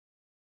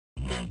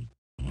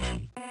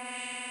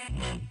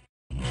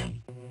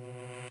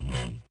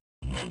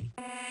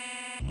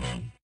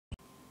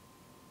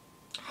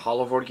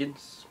Hallo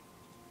folkens,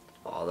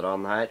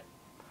 Adrian her.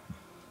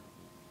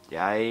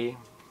 Jeg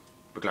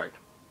beklager.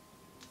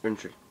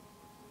 Unnskyld.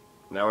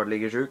 Jeg har vært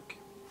like sjuk.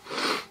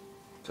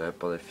 Se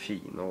på det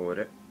fine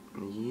håret.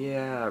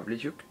 Jævlig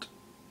tjukt.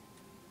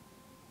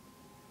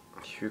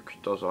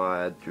 Tjukt, og så har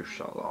jeg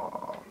dusja da.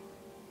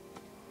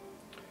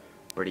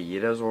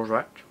 Blir det så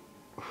svært?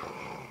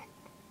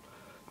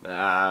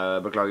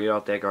 Jeg beklager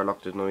at jeg ikke har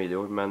lagt ut noen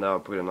videoer, men det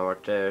har på grunn av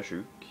vært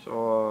sjuk,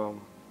 så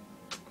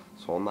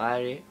sånn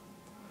er det.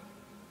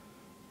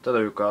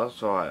 Denne uka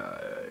så har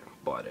jeg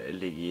bare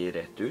ligget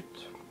rett ut.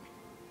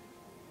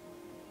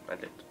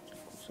 Vent litt.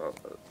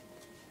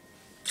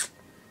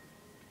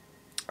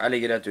 Jeg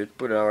ligger rett ut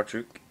på grunn av å ha vært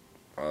syk.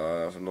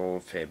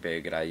 Noen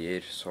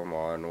febergreier som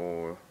var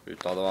noe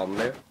ut av det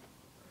vanlige.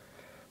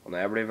 Og når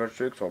jeg blir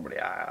først syk, så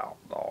blir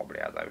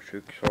jeg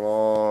dausyk. Så nå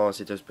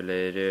sitter jeg og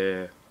spiller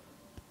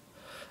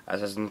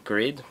Assassin's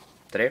Creed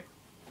 3.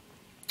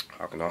 Jeg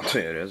har ikke noe annet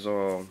å gjøre, så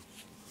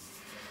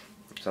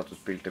jeg satt og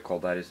spilte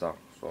COD her i stad,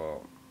 så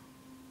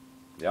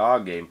ja,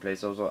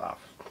 gameplays og så,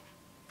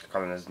 det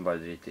kan jeg nesten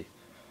bare drite i.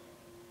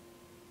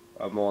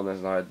 Jeg må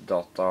nesten ha et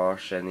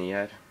datageni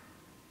her.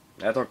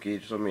 Jeg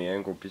takker så mye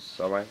en kompis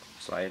av meg,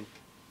 Svein,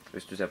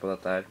 hvis du ser på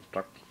dette her,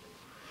 takk.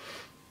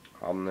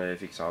 Han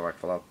fiksa i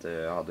hvert fall at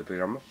jeg hadde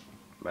programmet,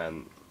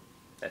 men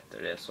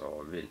etter det så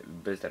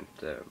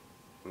bestemte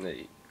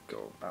jeg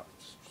ikke å,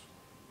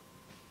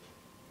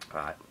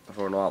 nei, jeg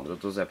får noe andre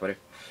til å se på det.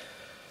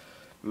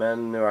 Men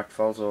i hvert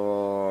fall så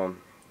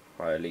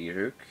har jeg ligget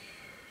syk,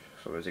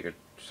 som jeg sikkert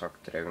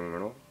sagt 3 ganger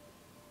nå.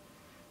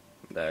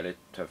 Det er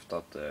litt tøft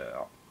at,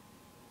 ja,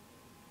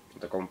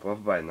 det kommer på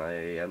beina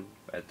igjen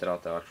etter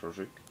at jeg har vært så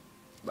syk.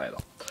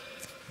 Neida.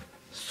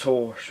 Så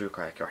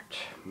syk har jeg ikke vært,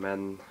 men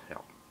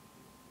ja.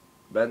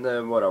 Men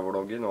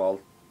morgenvloggen og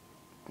alt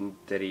den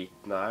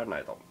driten der,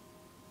 neida.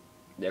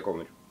 Det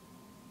kommer.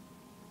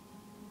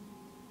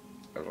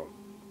 Det er sånn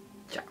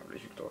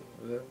jævlig sykt hår.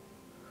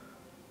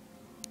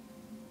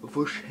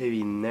 Hvorfor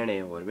forsvinner det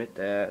i håret mitt?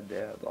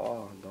 Da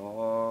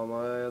må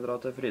jeg dra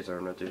til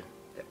frisøren, vet du.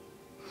 Ja.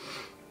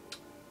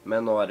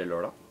 Men nå er det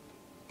lørdag.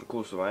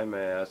 Koser meg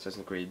med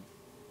Assassin's Creed,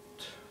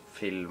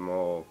 film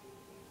og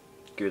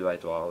Gud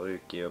vet hva du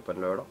ikke gjør på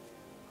en lørdag.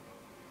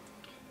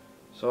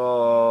 Så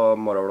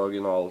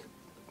morgenvloggen og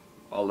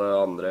alle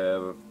andre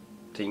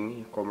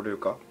ting kommer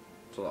til uka.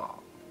 Så da,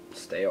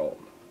 stay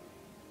on.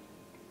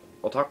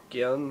 Og takk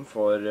igjen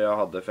for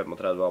jeg hadde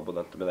 35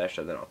 abonnenter, men jeg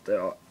skjønner at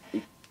jeg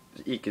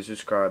ikke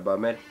subscriber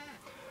mer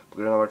på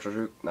grunn av å ha vært så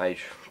syk. Nei,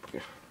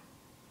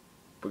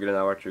 på grunn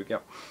av å ha vært syk, ja.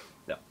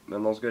 Ja,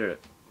 men nå skal jeg gjøre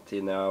det,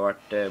 siden jeg har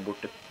vært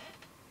borte.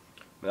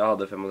 Men jeg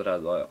hadde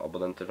 35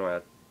 abonnenter, nå er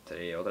jeg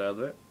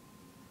 33.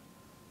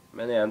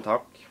 Men igjen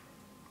takk.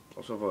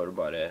 Og så får du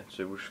bare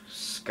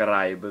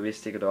subscribe hvis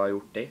ikke du har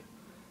gjort det.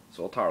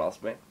 Så tales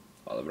med.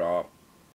 Ha det bra.